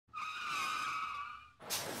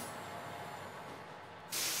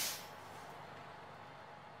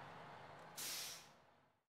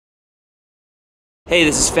Hey,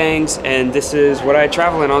 this is Phangs, and this is what I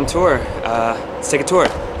travel in on tour. Let's take a tour.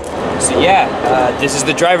 So yeah, this is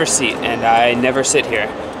the driver's seat, and I never sit here.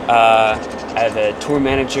 I have a tour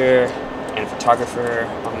manager and a photographer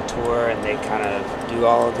on the tour, and they kind of do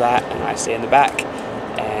all of that, and I stay in the back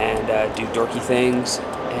and do dorky things.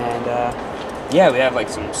 And yeah, we have like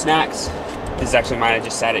some snacks. This is actually mine. I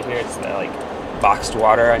just sat it here. It's the, like boxed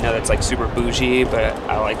water. I know that's like super bougie, but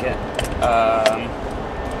I like it.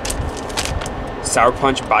 Sour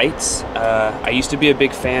Punch bites. I used to be a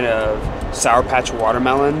big fan of Sour Patch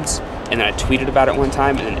watermelons, and then I tweeted about it one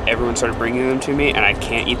time, and then everyone started bringing them to me, and I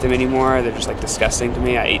can't eat them anymore. They're just like disgusting to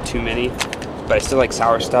me. I ate too many, but I still like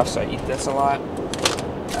sour stuff, so I eat this a lot.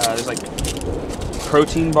 There's like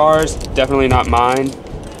protein bars, definitely not mine.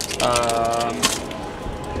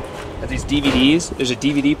 These DVDs. There's a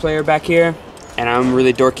DVD player back here, and I'm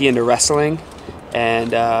really dorky into wrestling,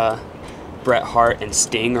 and Bret Hart and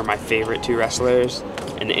Sting are my favorite two wrestlers,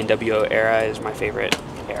 and the NWO era is my favorite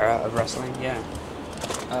era of wrestling. Yeah.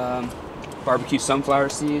 Barbecue sunflower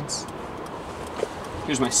seeds.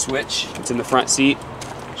 Here's my Switch. It's in the front seat.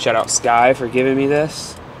 Shout out Sky for giving me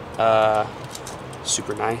this.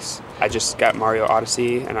 Super nice. I just got Mario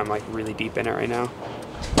Odyssey, and I'm like really deep in it right now.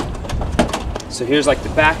 So here's like the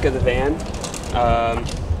back of the van.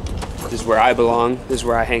 This is where I belong. This is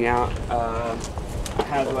where I hang out. I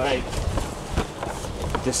have like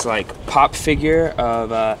this like pop figure of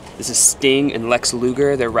this is Sting and Lex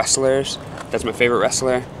Luger. They're wrestlers. That's my favorite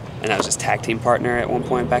wrestler, and that was his tag team partner at one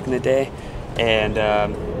point back in the day. And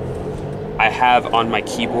I have on my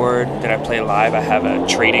keyboard that I play live, I have a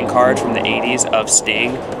trading card from the 80s of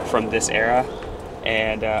Sting from this era,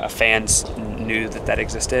 and fans knew that that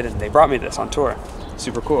existed, and they brought me this on tour.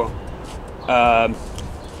 Super cool.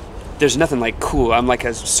 There's nothing like cool. I'm like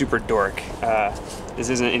a super dork. This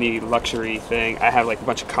isn't any luxury thing. I have like a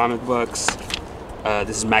bunch of comic books.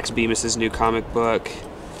 This is Max Bemis's new comic book.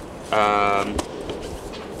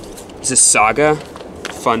 This is Saga.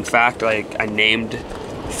 Fun fact, like I named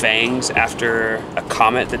Phangs after a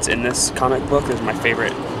comet that's in this comic book. This is my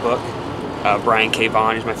favorite book. Brian K.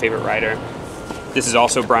 Vaughan is my favorite writer. This is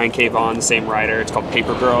also Brian K. Vaughan, the same writer. It's called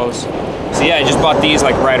Paper Girls. So yeah, I just bought these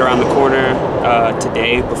like right around the corner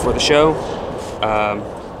today before the show.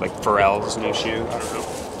 Like Pharrell's new shoe, I don't know.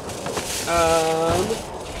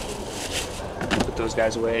 Put those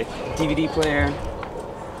guys away. DVD player.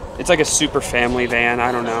 It's like a super family van,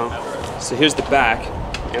 I don't know. So here's the back,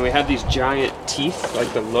 and we have these giant teeth,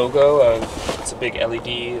 like the logo of, it's a big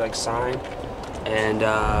LED like sign. And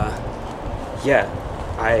yeah,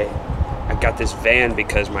 I got this van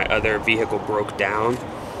because my other vehicle broke down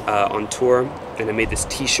on tour, and I made this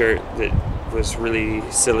t-shirt that was really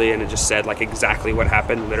silly, and it just said like exactly what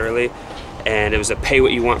happened, literally. And it was a pay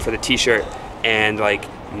what you want for the t-shirt, and like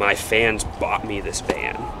my fans bought me this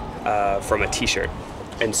van from a t-shirt,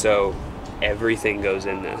 and so everything goes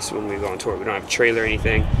in this when we go on tour. We don't have a trailer or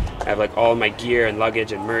anything. I have like all my gear and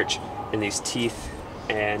luggage and merch in these teeth,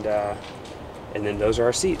 and then those are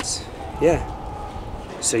our seats. Yeah.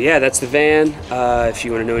 So yeah, that's the van. If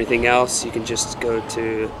you want to know anything else, you can just go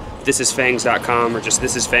to thisisfangs.com or just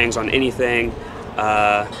This Is Phangs on anything.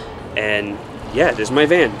 And yeah, this is my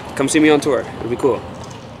van. Come see me on tour. It'll be cool.